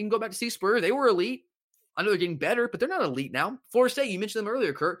Meyer, you can go back to Steve Spurrier. They were elite. I know they're getting better, but they're not elite now. Florida State, you mentioned them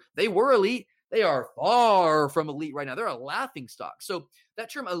earlier, Kurt. They were elite. They are far from elite right now. They're a laughing stock. So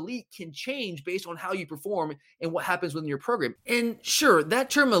that term elite can change based on how you perform and what happens within your program. And sure, that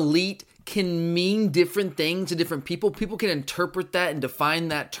term elite can mean different things to different people. People can interpret that and define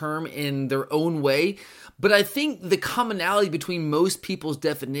that term in their own way. But I think the commonality between most people's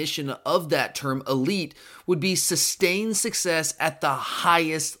definition of that term elite would be sustained success at the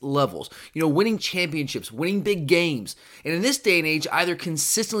highest levels. You know, winning championships, winning big games. And in this day and age, either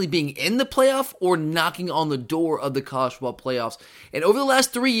consistently being in the playoff or knocking on the door of the college football playoffs. And over the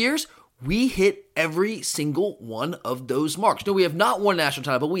last 3 years, we hit every single one of those marks. No, we have not won a national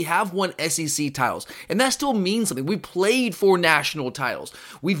title, but we have won SEC titles. And that still means something. We played for national titles.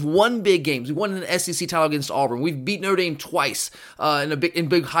 We've won big games. We won an SEC title against Auburn. We've beat Notre Dame twice in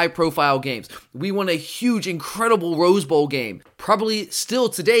big high-profile games. We won a huge, incredible Rose Bowl game. Probably still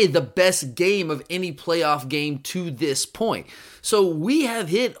today the best game of any playoff game to this point. So we have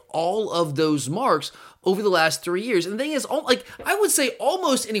hit all of those marks over the last 3 years. And the thing is, like I would say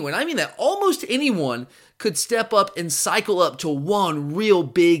almost anyone, I mean that almost anyone could step up and cycle up to one real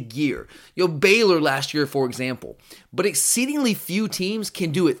big year. You know, Baylor last year, for example. But exceedingly few teams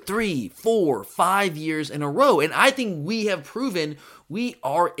can do it 3, 4, 5 years in a row. And I think we have proven we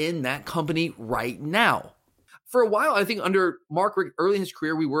are in that company right now. for a while, I think under Mark Richt early in his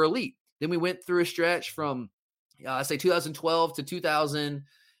career, we were elite. Then we went through a stretch from, say 2012 to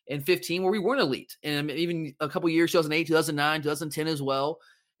 2015 where we weren't elite. And even a couple years, 2008, 2009, 2010 as well.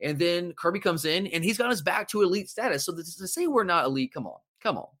 And then Kirby comes in and he's got us back to elite status. So to say we're not elite, come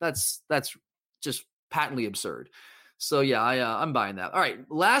on. That's just patently absurd. So yeah, I'm buying that. All right,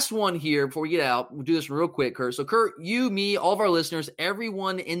 last one here before we get out. We'll do this real quick, Kurt. So Kurt, you, me, all of our listeners,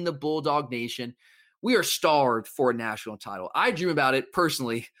 everyone in the Bulldog Nation, we are starved for a national title. I dream about it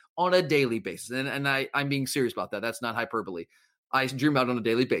personally on a daily basis, and I'm being serious about that. That's not hyperbole. I dream about it on a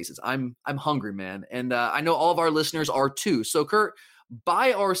daily basis. I'm hungry, man, and I know all of our listeners are too. So Kurt,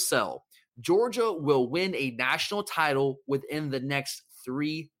 buy or sell, Georgia will win a national title within the next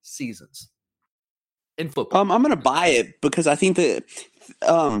 3 seasons. In football. I'm going to buy it because I think the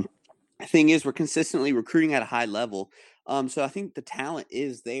thing is we're consistently recruiting at a high level. So I think the talent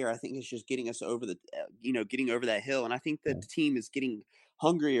is there. I think it's just getting us over getting over that hill. And I think that the team is getting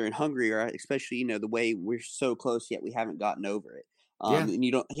hungrier and hungrier, especially, the way we're so close yet we haven't gotten over it. And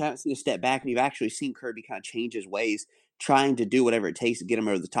you haven't seen a step back, and you've actually seen Kirby kind of change his ways, trying to do whatever it takes to get him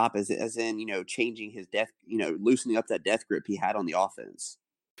over the top, as in, changing his loosening up that death grip he had on the offense.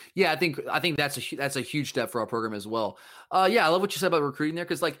 Yeah, I think that's a huge step for our program as well. Yeah, I love what you said about recruiting there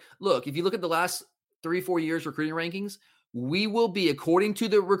because, look, if you look at the last 3-4 years recruiting rankings, we will be, according to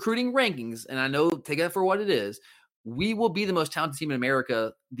the recruiting rankings, and I know, take that for what it is, we will be the most talented team in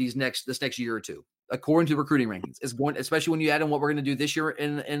America this next year or two, according to the recruiting rankings. It's going, especially when you add in what we're going to do this year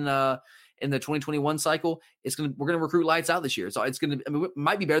in the 2021 cycle. We're going to recruit lights out this year, so it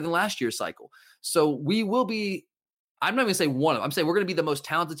might be better than last year's cycle. So we will be. I'm not even going to say one of them. I'm saying we're going to be the most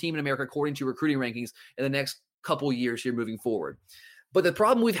talented team in America according to recruiting rankings in the next couple of years here moving forward. But the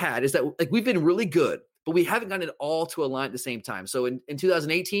problem we've had is that we've been really good, but we haven't gotten it all to align at the same time. So in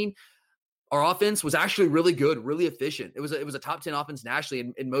 2018, our offense was actually really good, really efficient. It was a top 10 offense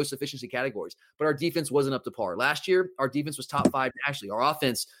nationally in most efficiency categories, but our defense wasn't up to par. Last year, our defense was top 5 nationally. Our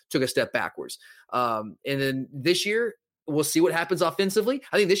offense took a step backwards. And then this year, we'll see what happens offensively.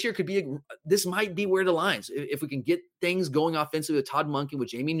 I think this year this might be where it aligns. If we can get things going offensively with Todd Monken, with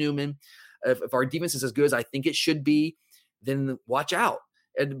Jamie Newman, if our defense is as good as I think it should be, then watch out.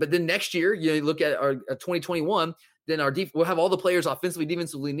 But then next year, you look at our 2021, then we'll have all the players offensively,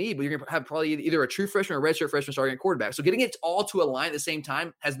 defensively need, but you're going to have probably either a true freshman or a redshirt freshman starting at quarterback. So getting it all to align at the same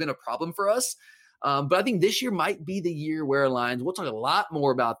time has been a problem for us. But I think this year might be the year where it aligns. We'll talk a lot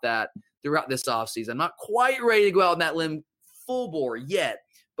more about that throughout this offseason. I'm not quite ready to go out on that limb full bore yet,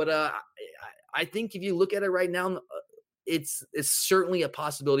 but I think if you look at it right now, it's certainly a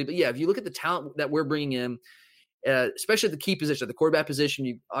possibility. But yeah, if you look at the talent that we're bringing in, especially at the key position, at the quarterback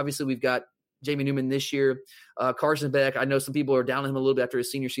position, obviously we've got Jamie Newman this year, Carson Beck. I know some people are down on him a little bit after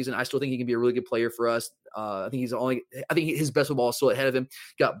his senior season. I still think he can be a really good player for us. I think his best football is still ahead of him.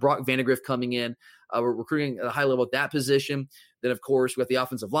 Got Brock Vandegrift coming in. We're recruiting at a high level at that position. Then, of course, we got the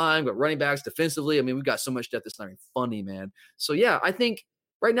offensive line, we've got running backs, defensively. I mean, we've got so much depth. It's not even funny, man. So, yeah, I think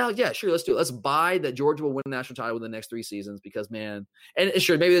right now, yeah, sure, let's do it. Let's buy that Georgia will win a national title within the next 3 seasons because, man, and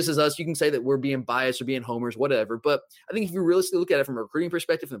sure, maybe this is us. You can say that we're being biased or being homers, whatever. But I think if you realistically look at it from a recruiting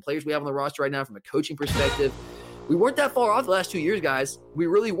perspective, from the players we have on the roster right now, from a coaching perspective, we weren't that far off the last 2 years, guys. We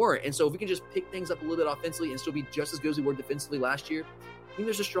really weren't. And so if we can just pick things up a little bit offensively and still be just as good as we were defensively last year, I think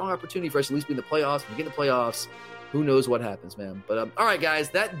there's a strong opportunity for us to at least be in the playoffs. When we get in the playoffs, who knows what happens, man. But all right, guys,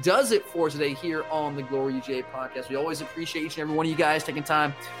 that does it for today here on the Glory UGA podcast. We always appreciate each and every one of you guys taking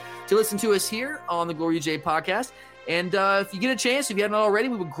time to listen to us here on the Glory UGA podcast. And if you get a chance, if you haven't already,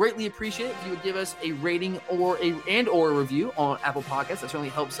 we would greatly appreciate it if you would give us a rating or a review on Apple Podcasts. That certainly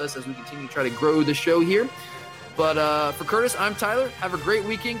helps us as we continue to try to grow the show here. But for Curtis, I'm Tyler. Have a great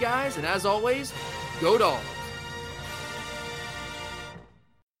weekend, guys. And as always, go Dogs.